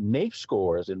look at NAEP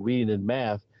scores in reading and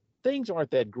math, things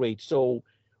aren't that great. So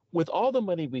with all the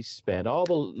money we spend, all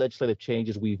the legislative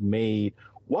changes we've made,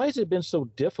 why has it been so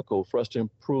difficult for us to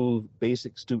improve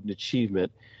basic student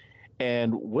achievement?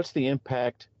 And what's the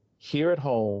impact here at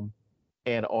home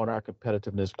and on our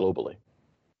competitiveness globally?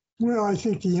 Well, I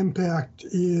think the impact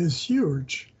is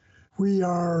huge. We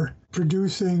are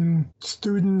producing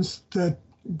students that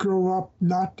grow up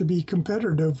not to be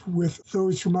competitive with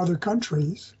those from other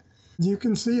countries. You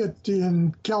can see it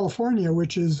in California,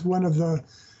 which is one of the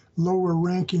lower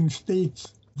ranking states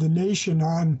of the nation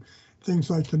on things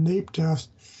like the NAEP test.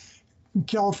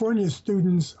 California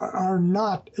students are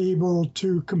not able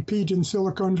to compete in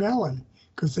Silicon Valley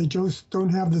because they just don't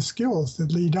have the skills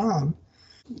that lead on.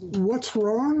 What's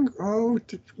wrong? Oh,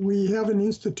 we have an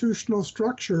institutional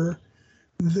structure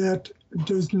that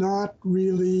does not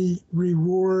really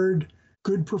reward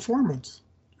good performance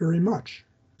very much.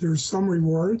 There's some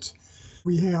rewards.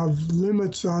 We have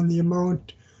limits on the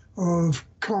amount of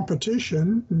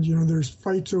competition. There's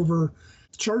fights over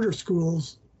charter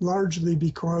schools largely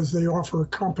because they offer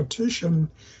competition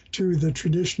to the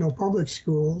traditional public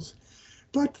schools.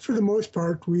 But for the most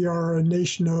part, we are a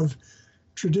nation of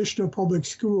traditional public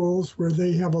schools where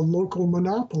they have a local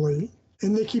monopoly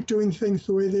and they keep doing things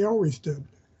the way they always did.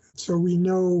 So we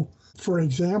know, for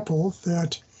example,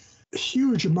 that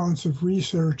huge amounts of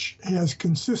research has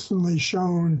consistently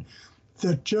shown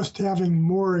that just having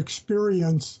more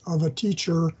experience of a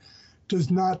teacher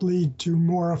does not lead to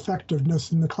more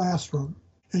effectiveness in the classroom.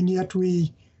 And yet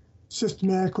we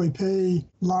systematically pay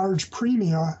large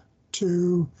premia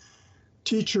to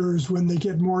teachers when they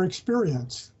get more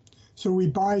experience. So we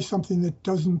buy something that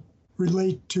doesn't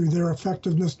relate to their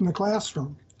effectiveness in the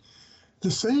classroom. The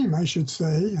same, I should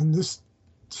say, and this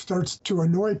starts to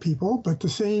annoy people, but the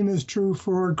same is true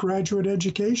for graduate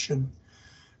education.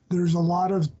 There's a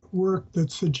lot of work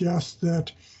that suggests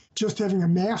that just having a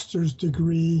master's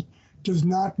degree does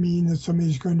not mean that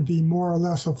somebody's going to be more or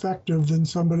less effective than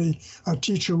a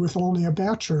teacher with only a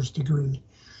bachelor's degree.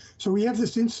 So we have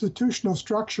this institutional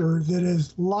structure that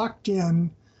has locked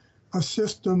in a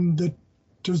system that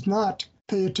does not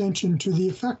pay attention to the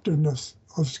effectiveness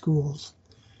of schools.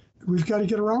 We've got to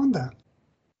get around that.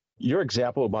 Your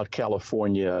example about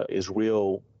California is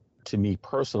real to me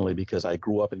personally because I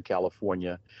grew up in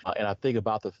California. And I think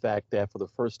about the fact that for the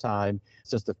first time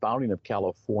since the founding of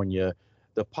California,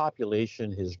 the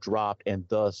population has dropped and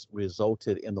thus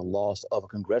resulted in the loss of a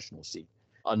congressional seat.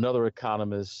 Another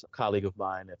economist, colleague of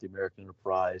mine at the American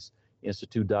Enterprise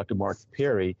Institute, Dr. Mark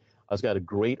Perry, has got a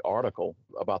great article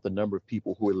about the number of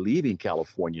people who are leaving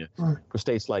California for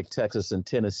states like Texas and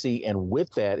Tennessee. And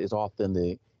with that is often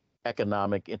the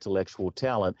economic, intellectual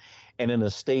talent. And in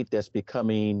a state that's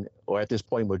becoming, or at this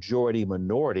point, majority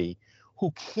minority,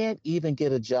 who can't even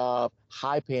get a job,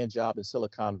 high-paying job in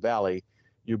Silicon Valley,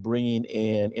 you're bringing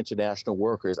in international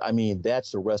workers. I mean,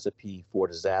 that's a recipe for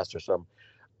disaster. So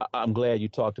I'm glad you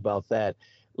talked about that.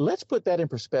 Let's put that in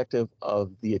perspective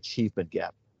of the achievement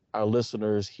gap. Our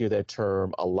listeners hear that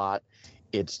term a lot.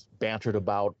 It's bantered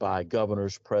about by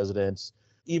governors, presidents,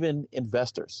 even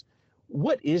investors.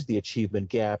 What is the achievement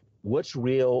gap? What's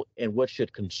real and what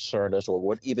should concern us, or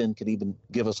what could even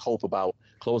give us hope about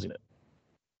closing it?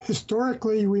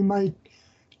 Historically, we might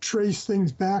trace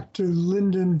things back to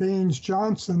Lyndon Baines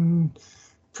Johnson,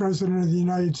 President of the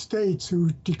United States, who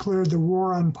declared the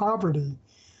war on poverty.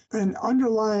 An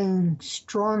underlying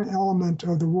strong element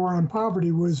of the war on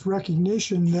poverty was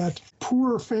recognition that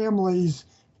poor families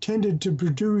tended to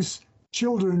produce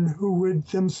children who would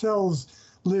themselves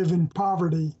live in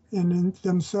poverty and in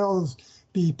themselves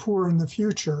be poor in the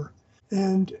future.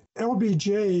 And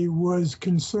LBJ was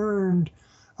concerned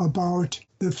about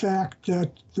the fact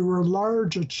that there were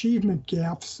large achievement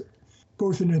gaps,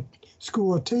 both in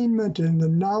school attainment and the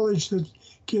knowledge that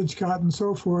kids got and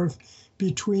so forth,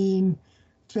 between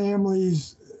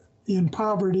families in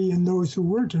poverty and those who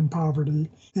weren't in poverty,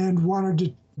 and wanted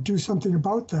to do something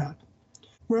about that.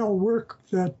 Well, work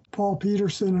that Paul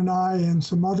Peterson and I and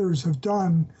some others have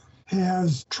done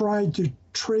has tried to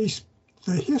trace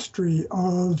the history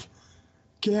of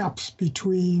gaps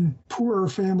between poorer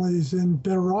families and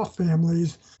better off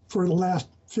families for the last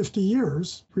 50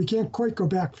 years. We can't quite go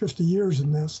back 50 years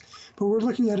in this, but we're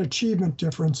looking at achievement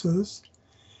differences.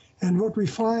 And what we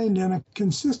find in a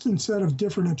consistent set of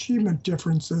different achievement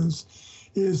differences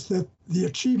is that the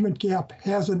achievement gap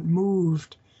hasn't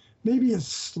moved. Maybe it's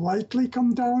slightly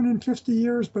come down in 50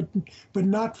 years, but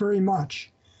not very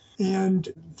much. And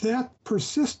that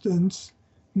persistence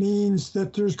means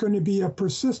that there's going to be a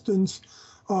persistence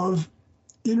of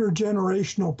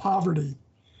intergenerational poverty,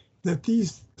 that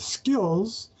these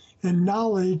skills and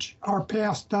knowledge are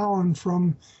passed down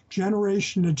from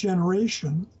generation to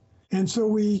generation. And so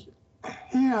we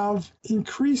have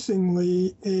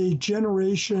increasingly a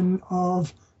generation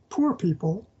of poor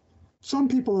people. Some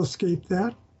people escape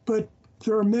that, but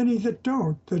there are many that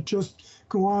don't, that just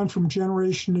go on from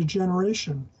generation to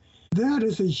generation. That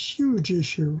is a huge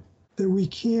issue that we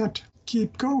can't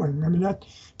keep going. I mean, that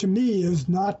to me is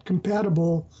not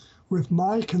compatible with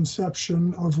my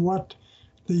conception of what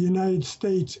the United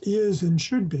States is and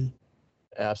should be.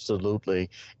 Absolutely.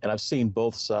 And I've seen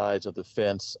both sides of the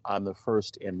fence. I'm the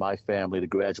first in my family to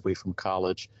graduate from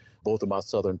college. Both of my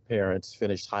Southern parents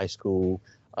finished high school.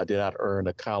 I did not earn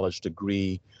a college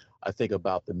degree. I think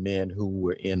about the men who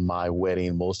were in my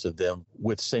wedding, most of them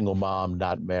with single mom,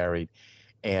 not married.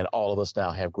 And all of us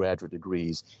now have graduate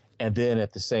degrees. And then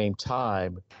at the same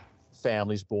time,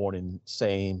 families born in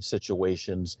same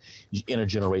situations,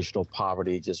 intergenerational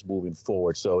poverty just moving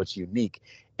forward. So it's unique.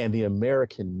 And the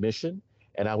American mission,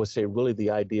 and I would say really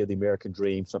the idea of the American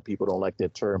dream, some people don't like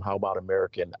that term. How about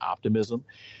American optimism?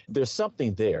 There's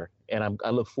something there. And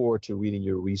I look forward to reading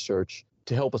your research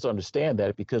to help us understand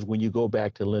that, because when you go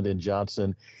back to Lyndon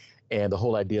Johnson and the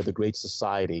whole idea of the Great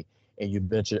Society, and you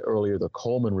mentioned earlier the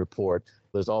Coleman Report,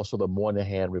 there's also the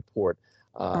Moynihan Report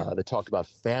that talked about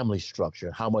family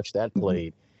structure, how much that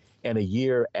played. And a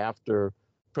year after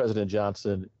President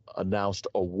Johnson announced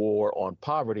a war on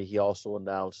poverty, he also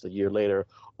announced a year later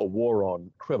a war on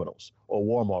criminals, or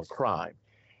war on crime.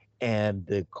 And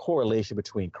the correlation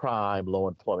between crime, low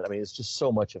employment, I mean, it's just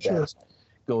so much of that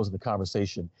goes in the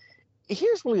conversation.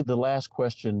 Here's really the last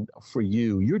question for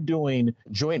you. You're doing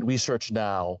joint research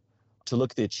now to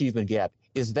look at the achievement gap.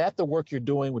 Is that the work you're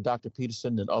doing with Dr.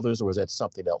 Peterson and others, or is that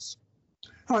something else?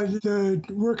 The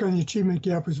work on the achievement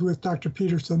gap is with Dr.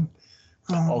 Peterson.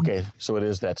 Okay, so it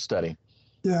is that study.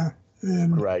 Yeah.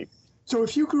 And right. So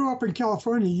if you grew up in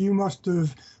California, you must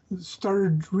have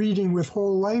started reading with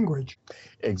whole language.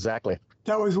 Exactly.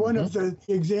 That was one of the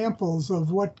examples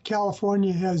of what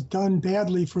California has done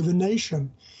badly for the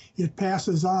nation. It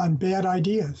passes on bad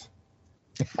ideas.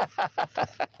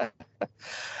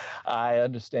 I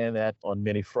understand that on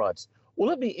many fronts. Well,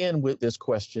 let me end with this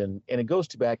question, and it goes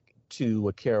back to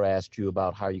what Kara asked you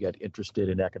about how you got interested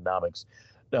in economics.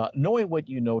 Now, knowing what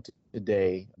you know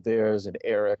today, there's an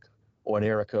Eric or an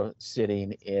Erica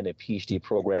sitting in a PhD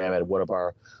program at one of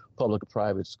our public and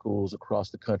private schools across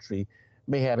the country,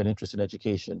 may have an interest in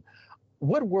education.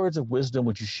 What words of wisdom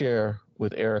would you share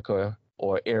with Erica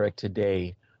or Eric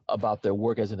today about their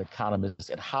work as an economist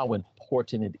and how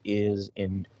important it is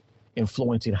in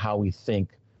influencing how we think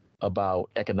about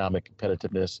economic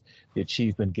competitiveness, the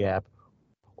achievement gap,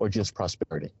 or just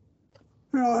prosperity?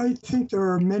 Well, I think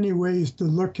there are many ways to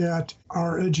look at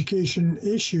our education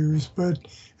issues, but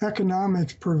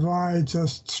economics provides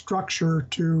us structure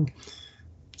to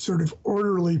sort of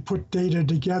orderly put data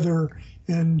together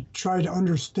and try to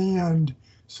understand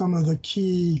some of the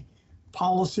key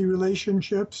policy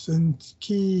relationships and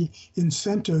key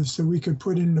incentives that we could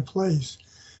put into place.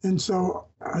 And so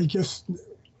I guess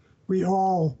we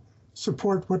all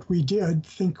support what we did,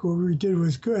 think what we did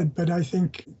was good, but I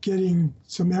think getting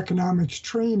some economics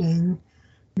training,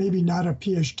 maybe not a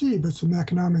PhD, but some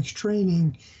economics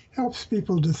training, helps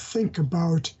people to think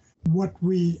about what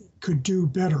we could do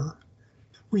better.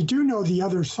 We do know the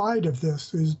other side of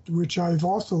this, which I've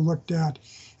also looked at,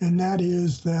 and that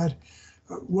is that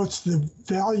what's the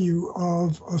value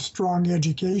of a strong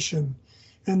education?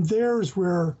 And there's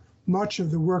where much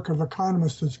of the work of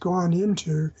economists has gone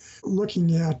into,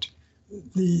 looking at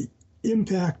the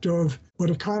impact of what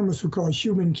economists would call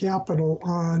human capital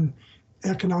on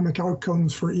economic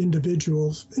outcomes for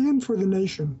individuals and for the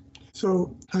nation.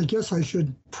 So I guess I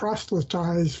should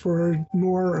proselytize for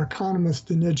more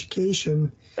economists in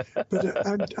education,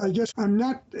 but I guess I'm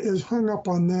not as hung up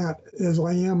on that as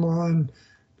I am on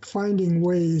finding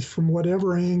ways from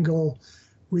whatever angle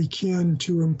we can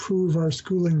to improve our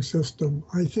schooling system.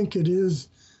 I think it is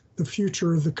the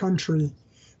future of the country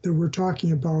that we're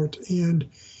talking about. And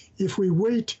if we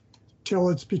wait till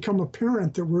it's become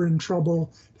apparent that we're in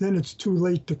trouble, then it's too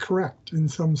late to correct in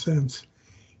some sense.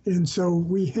 And so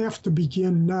we have to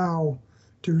begin now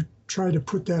to try to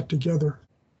put that together.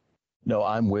 No,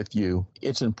 I'm with you.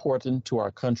 It's important to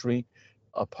our country.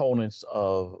 Opponents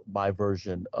of my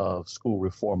version of school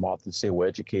reform often say, well,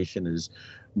 education is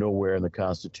nowhere in the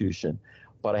Constitution.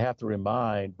 But I have to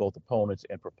remind both opponents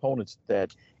and proponents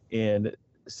that in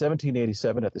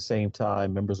 1787, at the same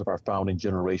time, members of our founding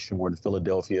generation were in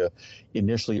Philadelphia,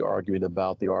 initially arguing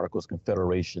about the Articles of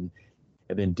Confederation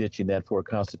and then ditching that for a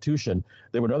constitution.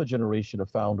 There were another generation of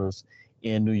founders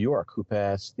in New York who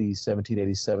passed the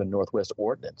 1787 Northwest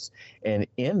Ordinance. And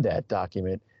in that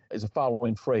document is the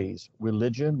following phrase: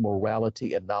 religion,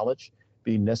 morality, and knowledge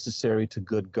being necessary to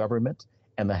good government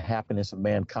and the happiness of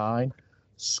mankind,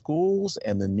 schools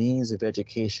and the means of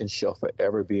education shall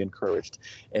forever be encouraged.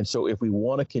 And so if we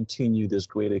want to continue this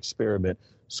great experiment,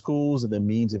 schools and the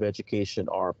means of education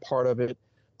are part of it.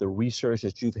 The research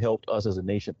that you've helped us as a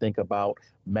nation think about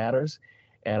matters.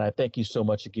 And I thank you so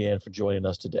much again for joining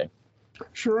us today.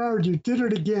 Gerard, you did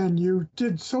it again. You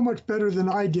did so much better than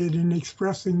I did in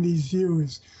expressing these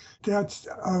views. That's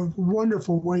a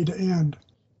wonderful way to end.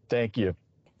 Thank you.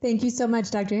 Thank you so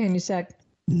much, Dr. Hanushek.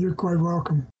 You're quite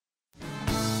welcome.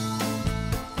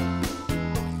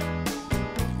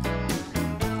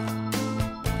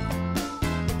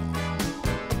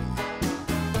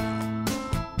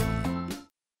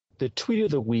 The tweet of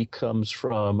the week comes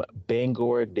from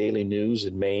Bangor Daily News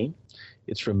in Maine.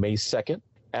 It's from May 2nd.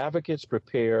 Advocates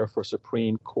prepare for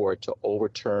Supreme Court to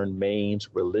overturn Maine's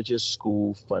religious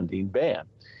school funding ban.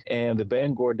 And the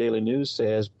Bangor Daily News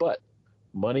says, but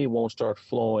money won't start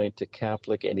flowing to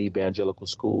Catholic and evangelical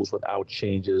schools without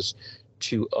changes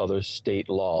to other state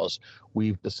laws.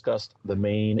 We've discussed the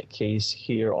Maine case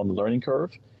here on the Learning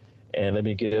Curve. And let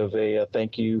me give a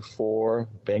thank you for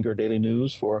Bangor Daily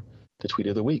News for the tweet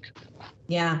of the week.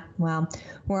 Yeah, well,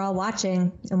 we're all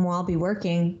watching and we'll all be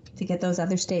working to get those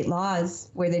other state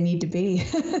laws where they need to be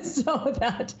so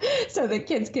that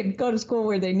kids can go to school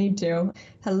where they need to.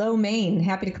 Hello, Maine.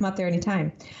 Happy to come up there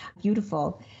anytime.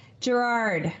 Beautiful.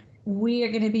 Gerard, we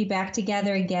are going to be back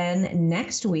together again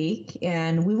next week,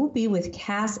 and we will be with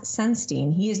Cass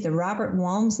Sunstein. He is the Robert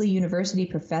Walmsley University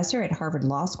professor at Harvard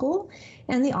Law School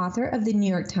and the author of the New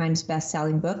York Times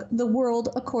best-selling book, The World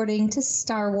According to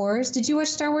Star Wars. Did you watch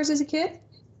Star Wars as a kid?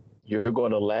 You're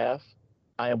going to laugh.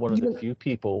 I am one of the few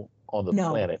people on the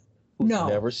planet who's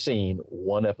never seen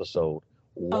one episode,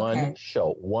 one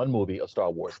show, one movie of Star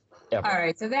Wars ever. All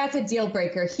right, so that's a deal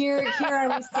breaker. Here I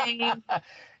was saying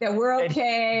that we're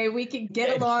okay. We can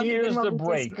get along. Here's the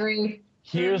break. Disagree.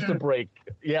 Here's the break.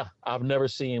 Yeah, I've never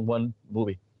seen one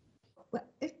movie.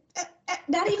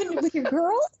 Not even with your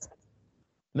girls?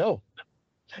 No.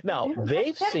 Now,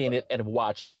 they've seen it and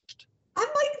watched. I'm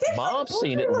like, Mom's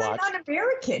seen it and watched.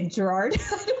 Un-American, Gerard.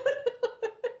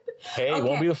 Hey, it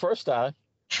won't be the first time.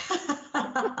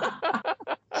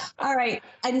 All right.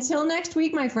 Until next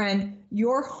week, my friend,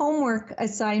 your homework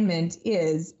assignment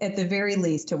is, at the very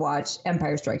least, to watch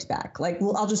Empire Strikes Back.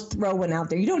 I'll just throw one out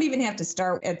there. You don't even have to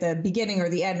start at the beginning or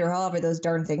the end or however those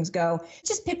darn things go.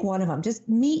 Just pick one of them. Just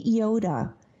meet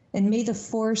Yoda, and may the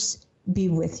Force be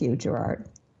with you, Gerard.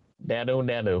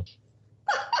 Nanu.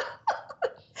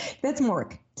 That's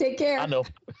Mork. Take care. I know.